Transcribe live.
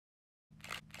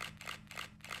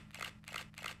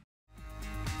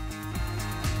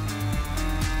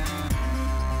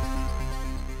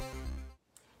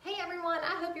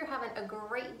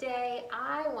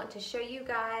to show you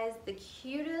guys the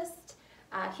cutest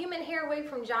human hair wig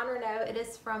from Jon Renau. It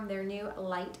is from their new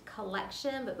Lite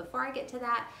collection, but before I get to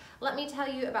that, let me tell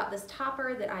you about this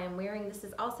topper that I am wearing. This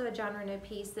is also a Jon Renau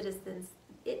piece. It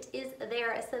is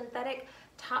their synthetic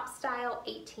top style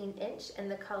 18-inch in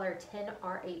the color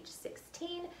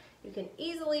 10RH16. You can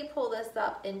easily pull this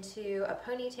up into a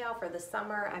ponytail for the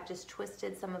summer. I've just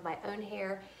twisted some of my own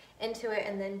hair into it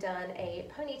and then done a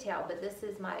ponytail, but this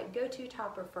is my go-to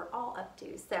topper for all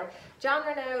updos. So Jon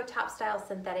Renau top style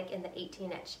synthetic in the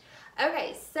 18-inch.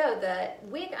 Okay, so the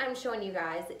wig I'm showing you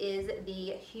guys is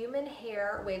the human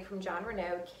hair wig from Jon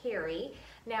Renau, Carrie.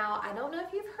 Now, I don't know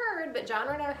if you've heard, but Jon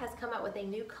Renau has come out with a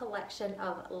new collection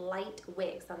of light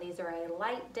wigs. Now, these are a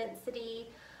light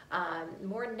density,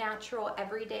 more natural,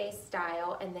 everyday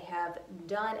style, and they have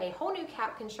done a whole new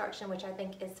cap construction, which I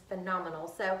think is phenomenal.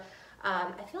 So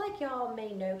I feel like y'all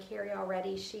may know Carrie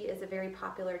already. She is a very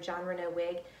popular Jon Renau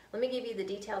wig. Let me give you the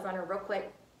details on her real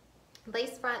quick.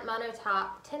 Lace front, mono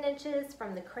top, 10 inches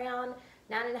from the crown,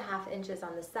 9.5 inches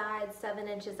on the side, 7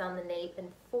 inches on the nape,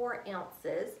 and 4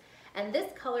 ounces. And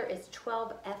this color is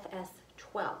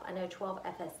 12FS12. I know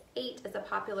 12FS8 is a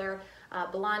popular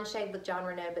blonde shade with Jon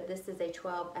Renau, but this is a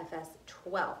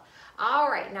 12FS12. All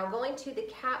right, now going to the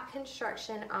cap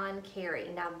construction on Carrie.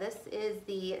 Now this is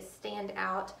the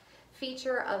standout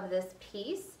feature of this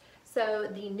piece. So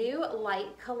the new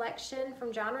Lite collection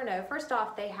from Jon Renau, first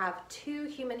off, they have 2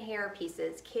 human hair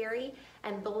pieces, Carrie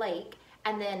and Blake,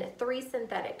 and then 3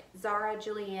 synthetic, Zara,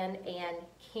 Julianne, and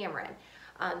Cameron.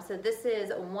 So this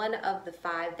is one of the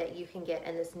 5 that you can get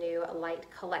in this new Lite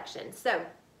collection. So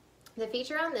the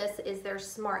feature on this is their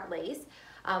smart lace.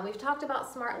 We've talked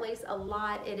about smart lace a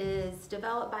lot. It is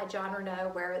developed by Jon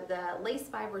Renau, where the lace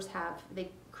fibers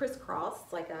they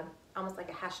crisscross, like almost like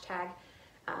a hashtag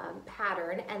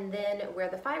pattern, and then where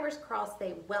the fibers cross,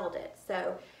 they weld it.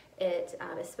 So it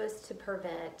is supposed to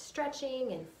prevent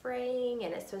stretching and fraying,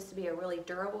 and it's supposed to be a really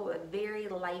durable but very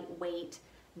lightweight,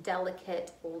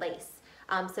 delicate lace.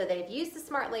 So they've used the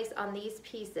smart lace on these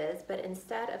pieces, but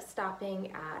instead of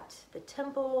stopping at the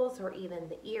temples or even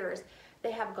the ears,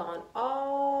 they have gone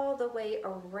all the way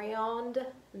around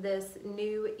this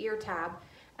new ear tab.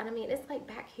 And I mean, it's like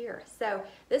back here. So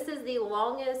this is the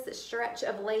longest stretch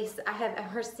of lace I have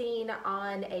ever seen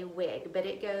on a wig, but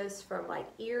it goes from like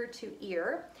ear to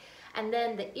ear. And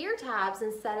then the ear tabs,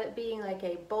 instead of being like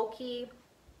a bulky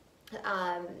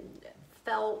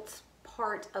felt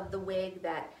part of the wig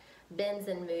that bends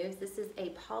and moves, this is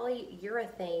a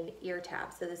polyurethane ear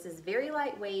tab. So this is very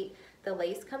lightweight. The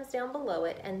lace comes down below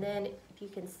it, and then if you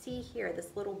can see here, this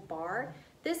little bar,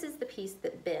 this is the piece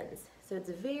that bends. So it's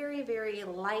very, very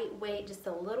lightweight, just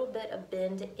a little bit of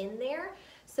bend in there.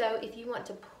 So if you want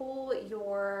to pull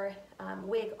your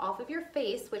wig off of your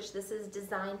face, which this is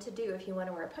designed to do if you want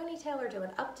to wear a ponytail or do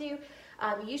an updo,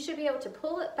 you should be able to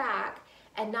pull it back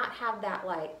and not have that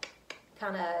like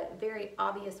kind of very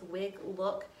obvious wig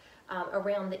look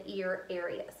around the ear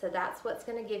area. So that's what's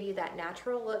going to give you that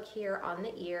natural look here on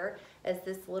the ear, as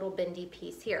this little bendy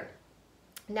piece here.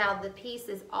 Now the piece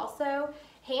is also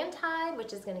hand tied,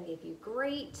 which is going to give you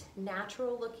great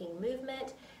natural looking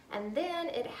movement. And then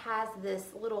it has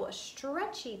this little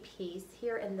stretchy piece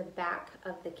here in the back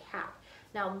of the cap.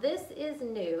 Now this is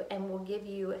new and will give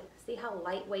you, see how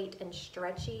lightweight and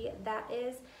stretchy that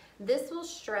is? This will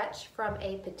stretch from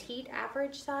a petite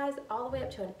average size all the way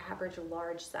up to an average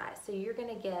large size. So you're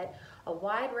gonna get a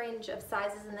wide range of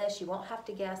sizes in this. You won't have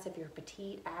to guess if you're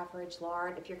petite, average,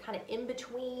 large. If you're kind of in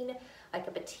between, like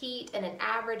a petite and an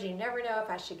average, you never know if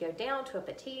I should go down to a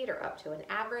petite or up to an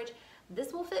average.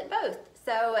 This will fit both.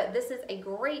 So this is a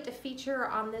great feature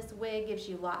on this wig, gives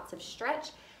you lots of stretch.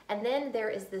 And then there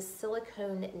is this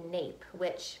silicone nape,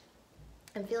 which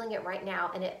I'm feeling it right now,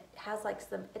 and it has like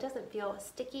it doesn't feel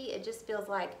sticky, it just feels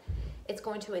like it's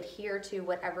going to adhere to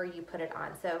whatever you put it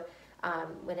on. So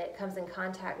when it comes in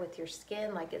contact with your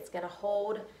skin, like it's gonna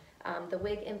hold the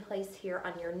wig in place here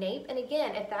on your nape. And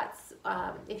again,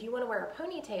 if you wanna wear a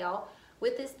ponytail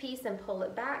with this piece and pull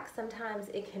it back, sometimes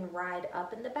it can ride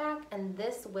up in the back, and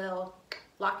this will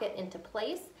lock it into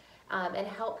place and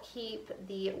help keep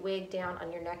the wig down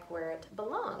on your neck where it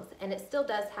belongs. And it still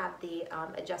does have the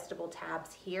adjustable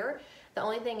tabs here. The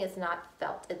only thing is not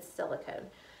felt, it's silicone.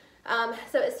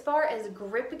 So as far as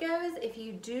grip goes, if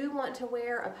you do want to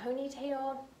wear a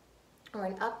ponytail or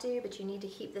an updo, but you need to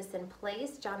keep this in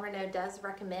place, Jon Renau does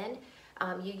recommend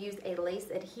you use a lace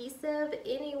adhesive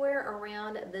anywhere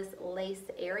around this lace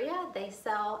area. They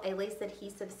sell a lace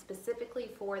adhesive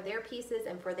specifically for their pieces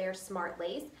and for their smart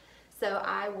lace. So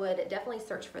I would definitely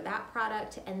search for that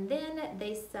product. And then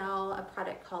they sell a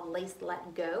product called Lace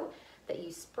Let Go. that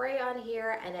you spray on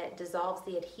here and it dissolves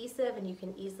the adhesive, and you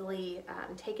can easily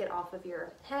take it off of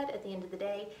your head at the end of the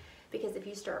day, because if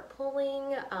you start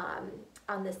pulling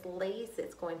on this lace,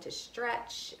 it's going to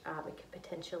stretch. It could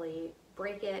potentially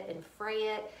break it and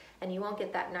fray it, and you won't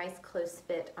get that nice close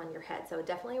fit on your head. So I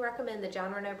definitely recommend the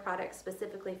Jon Renau product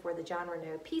specifically for the Jon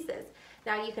Renau pieces.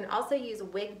 Now you can also use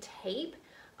wig tape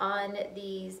on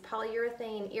these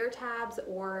polyurethane ear tabs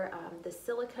or the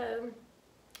silicone.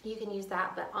 You can use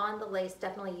that, but on the lace,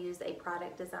 definitely use a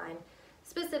product design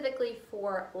specifically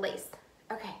for lace.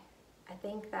 Okay, I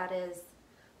think that is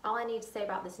all I need to say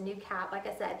about this new cap. Like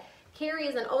I said, Carrie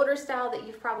is an older style that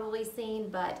you've probably seen,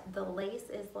 but the lace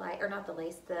is like, or not the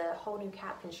lace, the whole new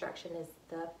cap construction is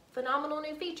the phenomenal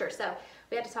new feature. So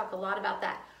we had to talk a lot about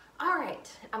that. All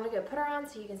right, I'm gonna go put her on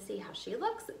so you can see how she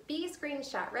looks. Be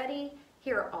screenshot ready.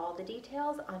 Here are all the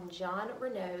details on Jon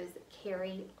Renau's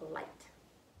Carrie Lite.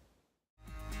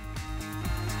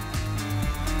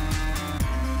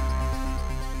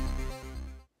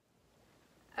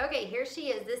 Okay, here she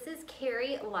is. This is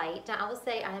Carrie Lite. Now I will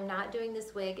say I am not doing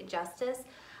this wig justice.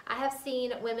 I have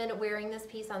seen women wearing this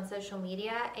piece on social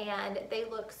media and they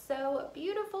look so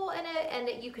beautiful in it,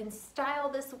 and you can style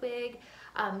this wig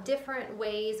different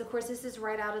ways. Of course, this is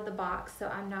right out of the box, so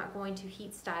I'm not going to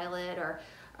heat style it or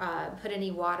put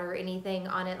any water or anything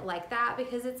on it like that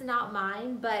because it's not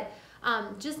mine. But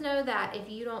just know that if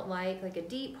you don't like a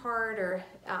deep part or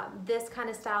this kind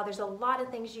of style, there's a lot of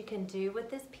things you can do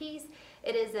with this piece.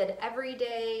 It is an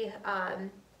everyday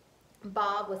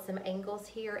bob with some angles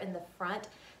here in the front.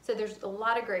 So there's a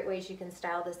lot of great ways you can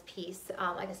style this piece.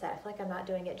 Like I said, I feel like I'm not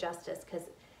doing it justice because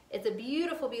it's a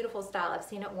beautiful, beautiful style. I've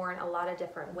seen it worn a lot of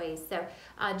different ways. So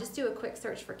just do a quick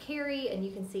search for Carrie and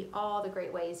you can see all the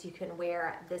great ways you can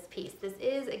wear this piece. This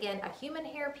is, again, a human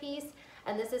hair piece,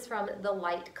 and this is from the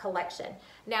Lite collection.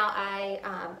 Now, I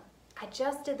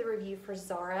just did the review for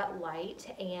Zara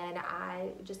Lite, and I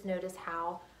just noticed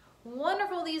how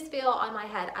wonderful these feel on my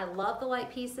head. I love the Lite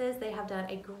pieces. They have done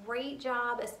a great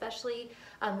job, especially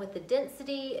with the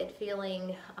density, it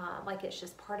feeling like it's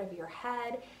just part of your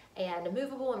head, and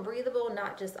movable and breathable,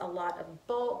 not just a lot of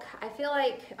bulk. I feel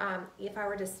like if I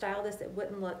were to style this, it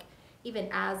wouldn't look even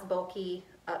as bulky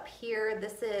up here.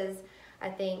 This is, I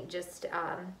think, just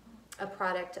a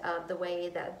product of the way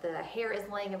that the hair is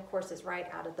laying, of course, is right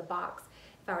out of the box.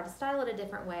 If I were to style it a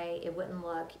different way, it wouldn't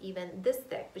look even this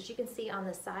thick. But you can see on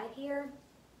the side here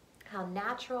how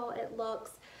natural it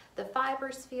looks. The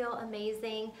fibers feel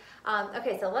amazing.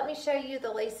 Okay, so let me show you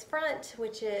the lace front,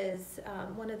 which is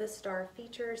one of the star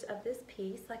features of this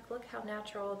piece. Like, look how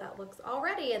natural that looks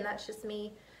already, and that's just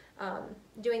me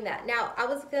doing that. Now, I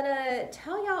was gonna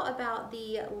tell y'all about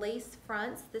the lace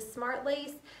fronts, the smart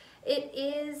lace. It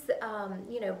is,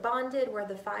 you know, bonded where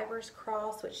the fibers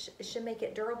cross, which should make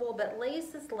it durable, but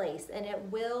lace is lace and it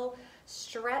will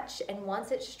stretch, and once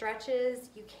it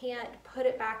stretches, you can't put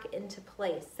it back into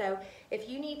place. So if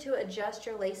you need to adjust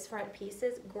your lace front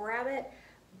pieces, grab it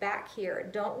back here.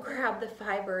 Don't grab the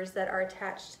fibers that are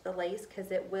attached to the lace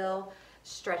because it will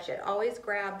stretch it. Always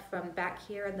grab from back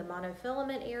here in the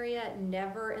monofilament area,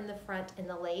 never in the front in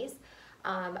the lace.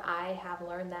 I have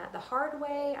learned that the hard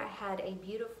way. I had a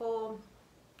beautiful,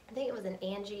 I think it was an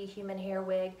Angie human hair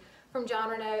wig from Jon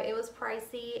Renau. It was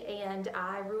pricey and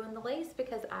I ruined the lace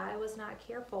because I was not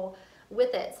careful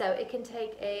with it. So it can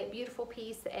take a beautiful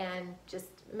piece and just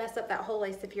mess up that whole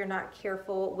lace if you're not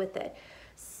careful with it.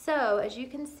 So as you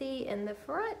can see in the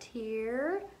front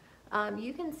here,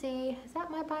 you can see, is that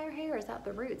my bio hair or is that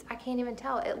the roots? I can't even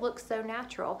tell. It looks so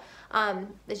natural.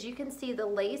 As you can see, the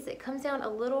lace, it comes down a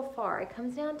little far. It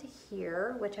comes down to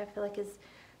here, which I feel like is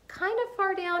kind of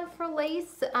far down for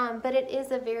lace, but it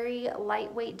is a very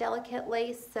lightweight, delicate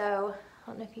lace. So I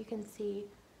don't know if you can see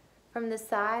from the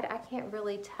side. I can't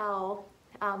really tell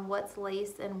what's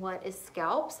lace and what is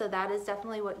scalp. So that is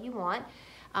definitely what you want.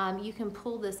 You can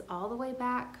pull this all the way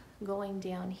back going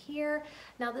down here.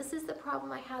 Now this is the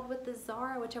problem I had with the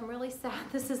Zara, which I'm really sad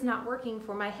this is not working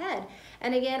for my head.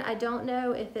 And again, I don't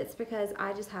know if it's because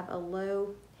I just have a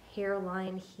low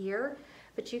hairline here,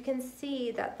 but you can see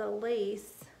that the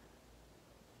lace,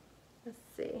 let's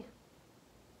see,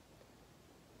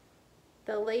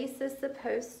 the lace is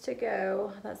supposed to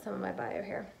go, that's some of my bio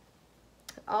hair,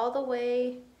 all the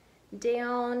way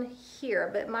down here,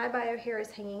 but my bio hair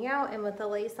is hanging out, and with the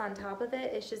lace on top of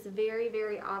it, it's just very,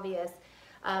 very obvious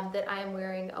that I am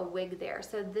wearing a wig there.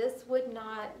 So this would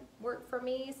not work for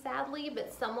me, sadly,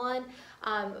 but someone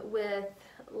with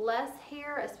less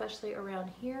hair, especially around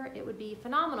here, it would be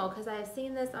phenomenal because I have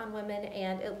seen this on women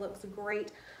and it looks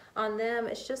great on them.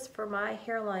 It's just for my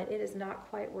hairline, it is not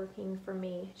quite working for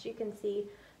me. As you can see,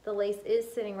 the lace is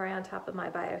sitting right on top of my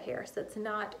bio hair, so it's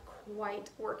not quite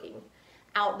working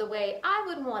out the way I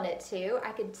would want it to.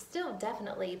 I could still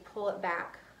definitely pull it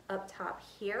back up top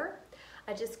here.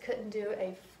 I just couldn't do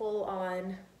a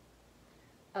full-on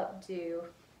updo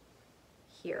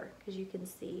here, because you can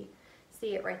see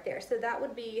it right there. So that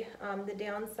would be the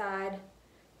downside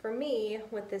for me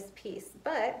with this piece.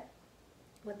 But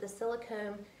with the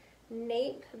silicone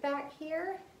nape back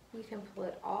here, you can pull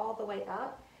it all the way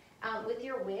up. With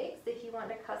your wigs, if you want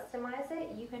to customize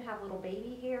it, you can have little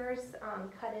baby hairs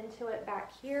cut into it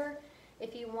back here.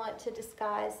 If you want to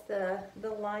disguise the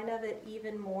line of it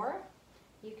even more,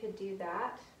 you could do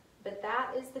that. But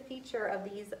that is the feature of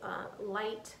these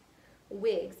light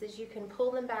wigs, is you can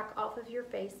pull them back off of your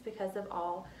face because of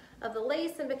all of the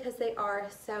lace and because they are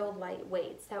so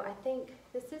lightweight. So I think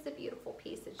this is a beautiful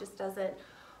piece. It just doesn't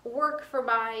work for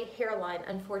my hairline,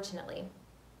 unfortunately.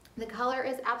 The color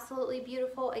is absolutely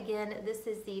beautiful. Again, this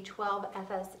is the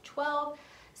 12FS12.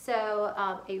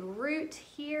 So a root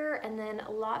here, and then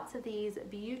lots of these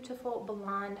beautiful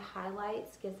blonde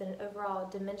highlights, gives it an overall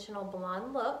dimensional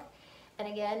blonde look. And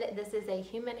again, this is a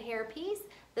human hair piece.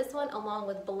 This one, along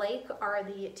with Blake, are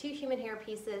the two human hair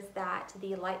pieces that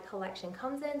the Lite collection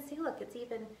comes in. See, look, it's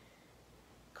even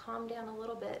calmed down a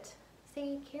little bit.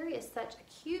 See, Carrie is such a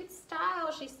cute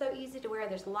style. She's so easy to wear.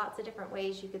 There's lots of different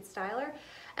ways you could style her.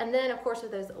 And then, of course,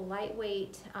 with those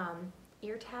lightweight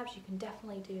ear tabs, you can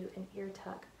definitely do an ear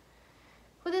tuck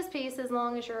with this piece, as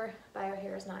long as your bio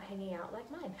hair is not hanging out like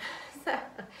mine. So,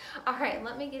 all right,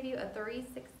 let me give you a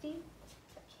 360.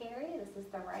 Carrie, this is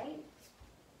the right,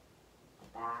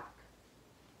 the back,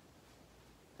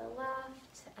 the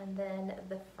left, and then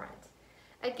the front.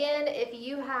 Again, if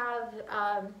you have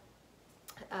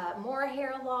more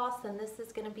hair loss, then this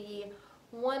is going to be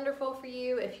wonderful for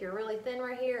you. If you're really thin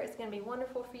right here, it's going to be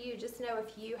wonderful for you. Just know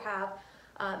if you have,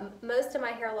 most of my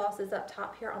hair loss is up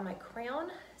top here on my crown.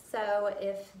 So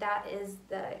if that is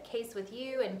the case with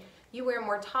you and you wear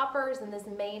more toppers, and this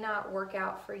may not work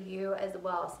out for you as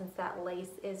well, since that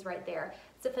lace is right there.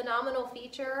 It's a phenomenal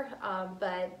feature,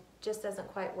 but just doesn't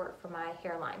quite work for my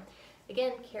hairline.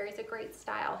 Again, Carrie's a great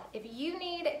style. If you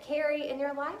need Carrie in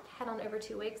your life, head on over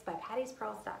to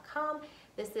wigsbypatty'spearls.com.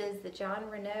 This is the Jon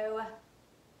Renau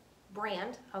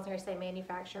brand. I was going to say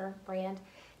manufacturer brand.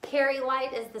 Carrie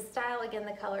Lite is the style. Again,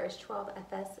 the color is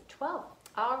 12FS12.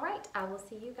 All right, I will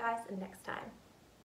see you guys next time.